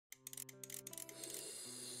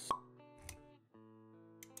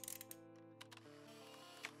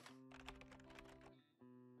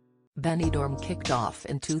Benidorm kicked off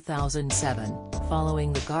in 2007,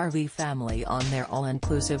 following the Garvey family on their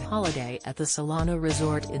all-inclusive holiday at the Solana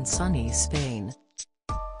resort in sunny Spain.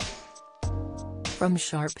 From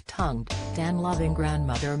sharp-tongued, Dan-loving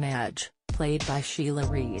grandmother Madge, played by Sheila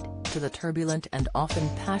Reid, to the turbulent and often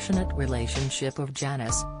passionate relationship of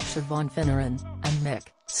Janice, Siobhan Finneran, and Mick,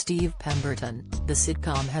 Steve Pemberton, the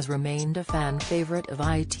sitcom has remained a fan favorite of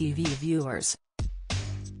ITV viewers.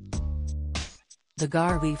 The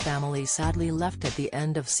Garvey family sadly left at the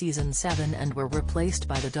end of season 7 and were replaced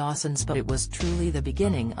by the Dawsons, but it was truly the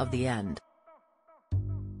beginning of the end.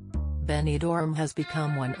 Benidorm has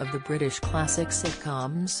become one of the British classic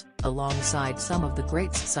sitcoms, alongside some of the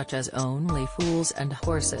greats such as Only Fools and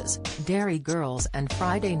Horses, Derry Girls and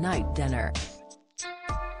Friday Night Dinner.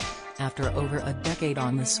 After over a decade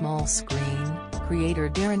on the small screen, creator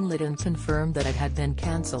Darren Liddon confirmed that it had been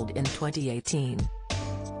cancelled in 2018.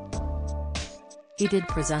 He did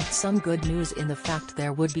present some good news in the fact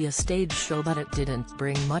there would be a stage show, but it didn't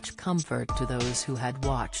bring much comfort to those who had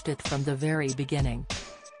watched it from the very beginning.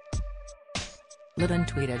 Liddon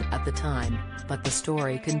tweeted at the time, but the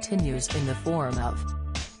story continues in the form of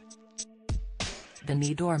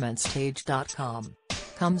BenidormOnStage.com.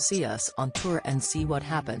 Come see us on tour and see what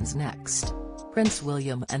happens next. Prince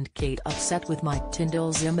William and Kate upset with Mike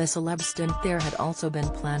Tindall's celeb stint. There had also been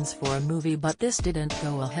plans for a movie, but this didn't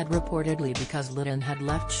go ahead, reportedly because Liddon had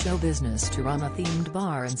left show business to run a themed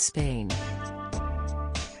bar in Spain.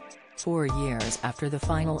 4 years after the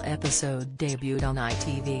final episode debuted on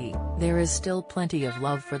ITV, there is still plenty of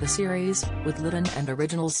love for the series, with Liddon and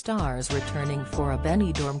original stars returning for a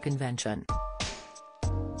Benidorm convention.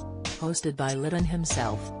 Hosted by Liddon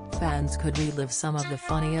himself, fans could relive some of the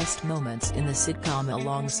funniest moments in the sitcom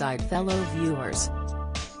alongside fellow viewers.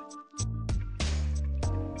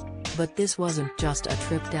 But this wasn't just a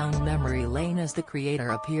trip down memory lane, as the creator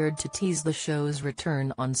appeared to tease the show's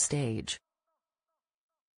return on stage.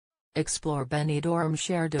 Explore Benidorm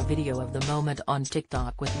shared a video of the moment on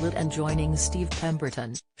TikTok, with Liddon joining Steve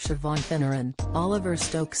Pemberton, Siobhan Finneran, Oliver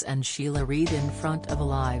Stokes and Sheila Reid in front of a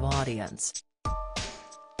live audience.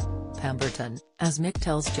 Pemberton, as Mick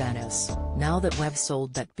tells Janice, "Now that we've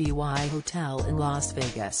sold that BY hotel in Las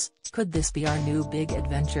Vegas, could this be our new big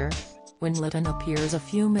adventure?" When Liddon appears a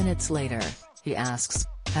few minutes later, he asks,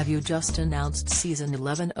 "Have you just announced season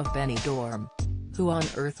 11 of Benidorm? Who on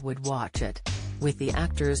earth would watch it?" with the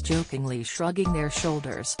actors jokingly shrugging their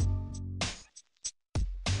shoulders.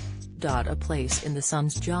 A Place in the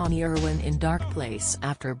Sun's Johnny Irwin in Dark Place,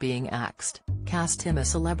 after being axed, cast him a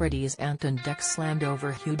celebrity's Ant and Dec slammed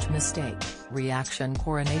over huge mistake. Reaction: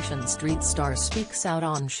 Coronation Street star speaks out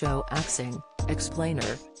on show axing,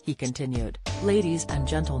 explainer, he continued, "Ladies and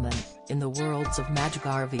gentlemen, in the worlds of Madge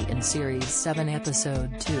Garvey in Series 7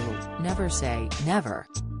 Episode 2, never say never.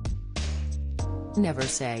 Never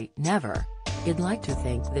say never. I'd like to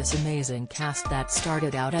think this amazing cast that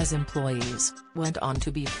started out as employees, went on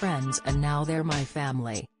to be friends, and now they're my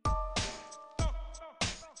family."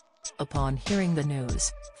 Upon hearing the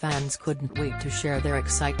news, fans couldn't wait to share their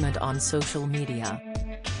excitement on social media.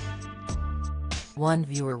 One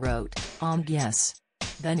viewer wrote, yes.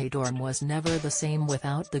 Benidorm was never the same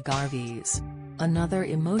without the Garveys." Another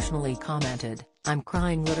emotionally commented, "I'm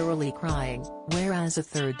crying, literally crying," whereas a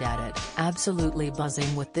third added, "Absolutely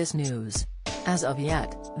buzzing with this news. As of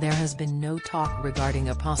yet, there has been no talk regarding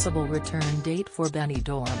a possible return date for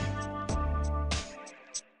Benidorm.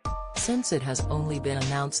 Since it has only been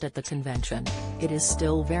announced at the convention, it is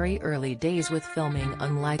still very early days, with filming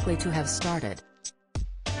unlikely to have started.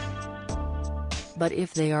 But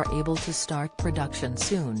if they are able to start production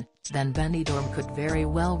soon, then Benidorm could very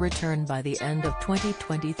well return by the end of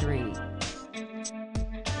 2023.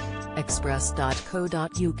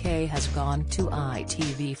 Express.co.uk has gone to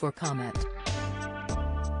ITV for comment.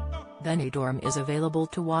 Benidorm is available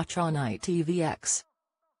to watch on ITVX.